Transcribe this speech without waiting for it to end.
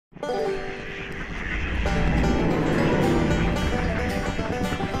Yeah,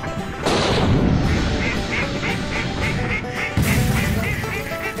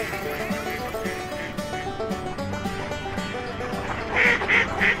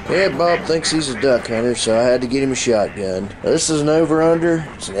 Bob thinks he's a duck hunter, so I had to get him a shotgun. Now, this is an over-under.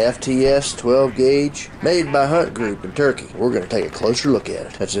 It's an FTS 12 gauge, made by Hunt Group in Turkey. We're going to take a closer look at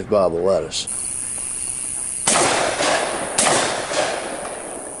it. That's if Bob will let us.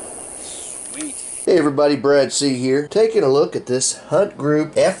 Hey everybody, Brad C here, taking a look at this Hunt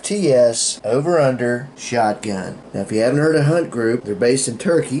Group FTS over-under shotgun. Now if you haven't heard of Hunt Group, they're based in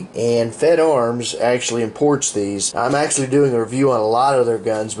Turkey, and Fed Arms actually imports these. I'm actually doing a review on a lot of their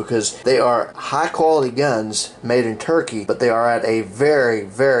guns because they are high quality guns made in Turkey, but they are at a very,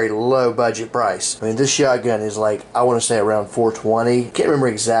 very low budget price. I mean, this shotgun is like, I want to say around $420. Can't remember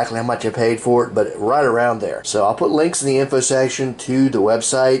exactly how much I paid for it, but right around there. So I'll put links in the info section to the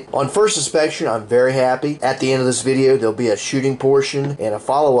website. On first inspection, I'm very happy. At the end of this video, there'll be a shooting portion and a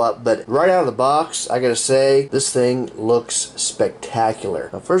follow-up, but right out of the box, I gotta say, this thing looks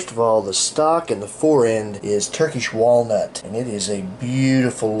spectacular. Now, first of all, the stock and the forend is Turkish walnut, and it is a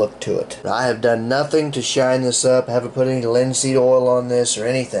beautiful look to it. Now, I have done nothing to shine this up. I haven't put any linseed oil on this or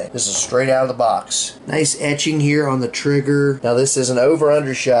anything. This is straight out of the box. Nice etching here on the trigger. Now, this is an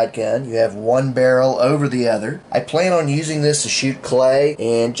over-under shotgun. You have one barrel over the other. I plan on using this to shoot clay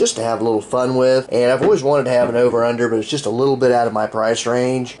and just to have a little fun with. And I've always wanted to have an over-under, but it's just a little bit out of my price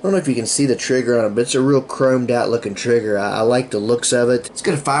range. I don't know if you can see the trigger on it, but it's a real chromed out looking trigger. I like the looks of it. It's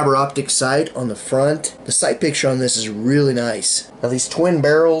got a fiber optic sight on the front. The sight picture on this is really nice. Now these twin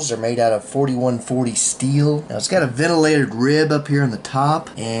barrels are made out of 4140 steel. Now it's got a ventilated rib up here on the top,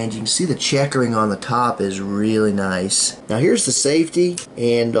 and you can see the checkering on the top is really nice. Now here's the safety,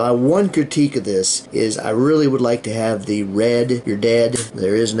 and one critique of this is I really would like to have the red. You're dead.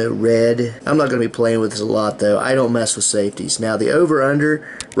 There is no red. I'm not going to be playing with this a lot though. I don't mess with safeties. Now the over-under,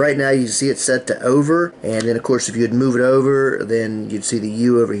 right now you can see it set to over, and then of course if you'd move it over, then you'd see the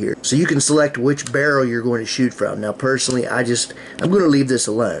U over here. So you can select which barrel you're going to shoot from. Now personally, I'm going to leave this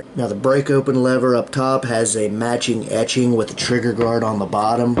alone. Now the break open lever up top has a matching etching with the trigger guard on the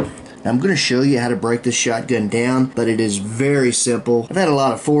bottom. Now I'm going to show you how to break this shotgun down, but it is very simple. I've had a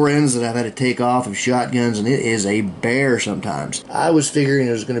lot of forends that I've had to take off of shotguns, and it is a bear sometimes. I was figuring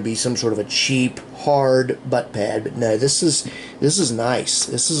it was going to be some sort of a cheap, hard butt pad, but no, this is nice.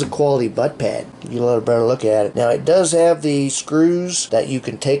 This is a quality butt pad. You get a better look at it. Now it does have the screws that you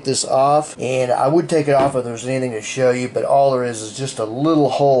can take this off, and I would take it off if there was anything to show you, but all there is just a little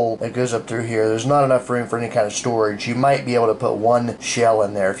hole that goes up through here. There's not enough room for any kind of storage. You might be able to put one shell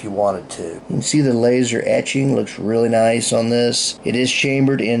in there if you wanted to. You can see the laser etching looks really nice on this. It is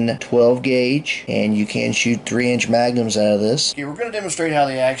chambered in 12 gauge, and you can shoot 3-inch magnums out of this. Okay, we're going to demonstrate how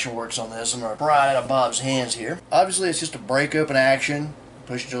the action works on this. I'm going to pry it out of Bob's hands here. Obviously it's just a break open action.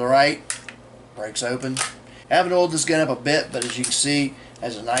 Push it to the right, breaks open. I haven't oiled this gun up a bit, but as you can see, it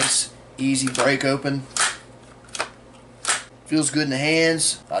has a nice easy break open. Feels good in the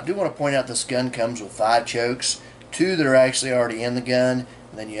hands. I do want to point out this gun comes with 5 chokes, 2 that are actually already in the gun,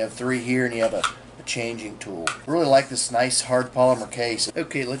 and then you have 3 here, and you have a changing tool. I really like this nice hard polymer case.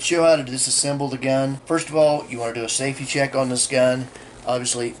 Okay, let's show how to disassemble the gun. First of all, you want to do a safety check on this gun.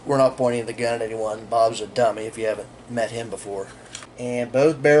 Obviously, we're not pointing the gun at anyone. Bob's a dummy if you haven't met him before. And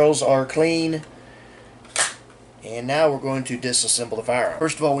both barrels are clean. And now we're going to disassemble the firearm.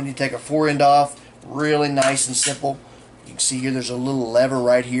 First of all, when you take a forend off, really nice and simple. You can see here there's a little lever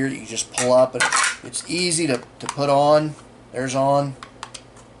right here that you just pull up, and it's easy to put on. There's on.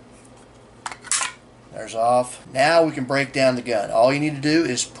 There's off. Now we can break down the gun. All you need to do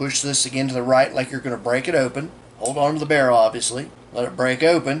is push this again to the right like you're going to break it open. Hold on to the barrel, obviously. Let it break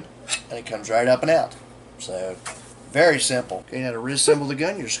open, and it comes right up and out. So, very simple. Okay, now to reassemble the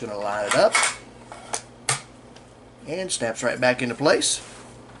gun, you're just going to line it up, and it snaps right back into place.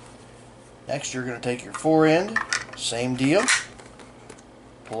 Next, you're going to take your forend, same deal.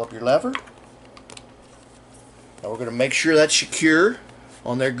 Pull up your lever. Now we're going to make sure that's secure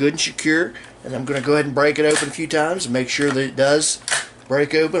on there, good and secure. And I'm going to go ahead and break it open a few times and make sure that it does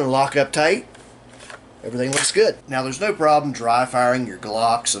break open and lock up tight. Everything looks good. Now there's no problem dry firing your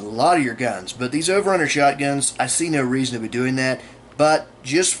Glocks and a lot of your guns, but these over-under shotguns, I see no reason to be doing that. But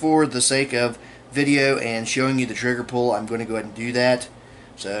just for the sake of video and showing you the trigger pull, I'm going to go ahead and do that.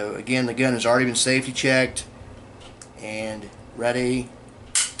 So again, the gun has already been safety checked and ready.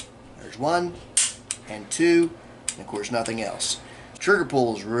 There's 1 and 2, and of course nothing else. Trigger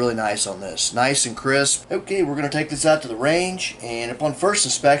pull is really nice on this. Nice and crisp. Okay, we're going to take this out to the range, and upon first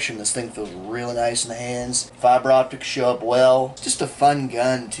inspection, this thing feels really nice in the hands. Fiber optics show up well. It's just a fun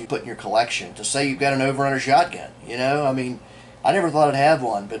gun to put in your collection. To say you've got an over-under shotgun, you know? I mean, I never thought I'd have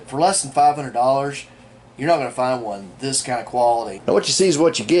one, but for less than $500, you're not going to find one this kind of quality. Now what you see is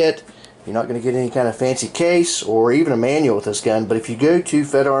what you get. You're not going to get any kind of fancy case or even a manual with this gun, but if you go to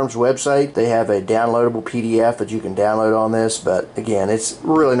FedArms website, they have a downloadable PDF that you can download on this, but again, it's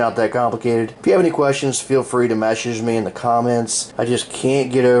really not that complicated. If you have any questions, feel free to message me in the comments. I just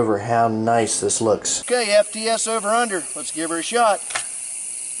can't get over how nice this looks. Okay, FTS over-under. Let's give her a shot.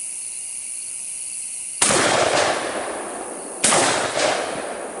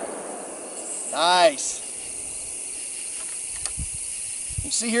 Nice. You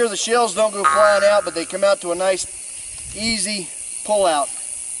see here the shells don't go flying out, but they come out to a nice, easy pull out.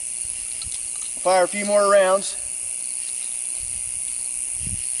 Fire a few more rounds.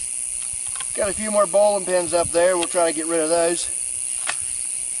 Got a few more bowling pins up there. We'll try to get rid of those.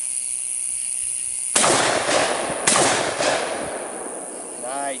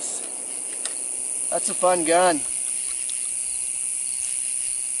 Nice. That's a fun gun.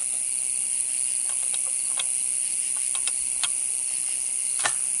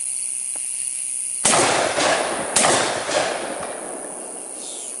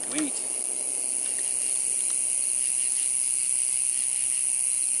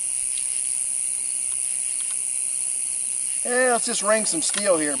 Yeah, let's just ring some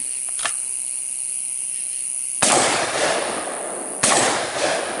steel here.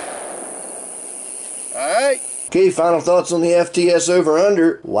 Alright. Okay, final thoughts on the FTS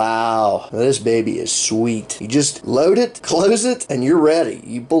over-under. Wow, this baby is sweet. You just load it, close it, and you're ready.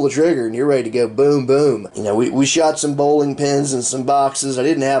 You pull the trigger and you're ready to go boom, boom. You know, we shot some bowling pins and some boxes. I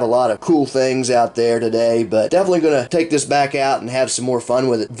didn't have a lot of cool things out there today, but definitely going to take this back out and have some more fun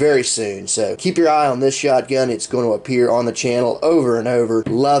with it very soon. So keep your eye on this shotgun. It's going to appear on the channel over and over.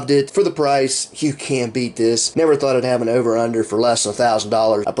 Loved it. For the price, you can't beat this. Never thought I'd have an over-under for less than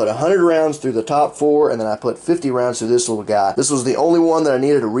 $1,000. I put 100 rounds through the top 4, and then I put 50 rounds through this little guy. This was the only one that I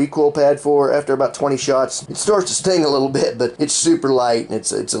needed a recoil pad for. After about 20 shots, it starts to sting a little bit, but it's super light and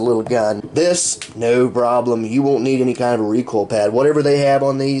it's a little gun. This, no problem. You won't need any kind of a recoil pad. Whatever they have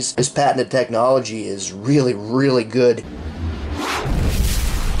on these, this patented technology is really, really good.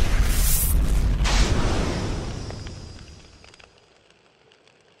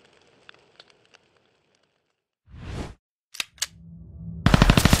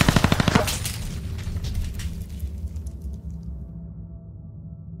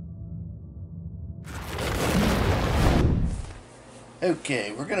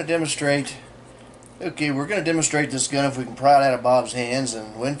 Okay, we're going to demonstrate this gun if we can pry it out of Bob's hands.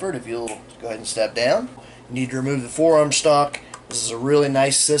 And Winford, if you'll go ahead and step down. You need to remove the forearm stock. This is a really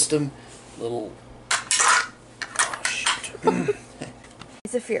nice system. Little... Oh, shoot.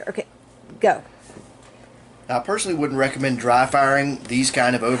 It's a fear. Okay, go. Now, I personally wouldn't recommend dry firing these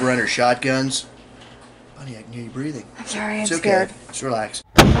kind of over-under shotguns. Buddy, I can hear you breathing. I'm sorry, I'm it's okay. scared. Just relax.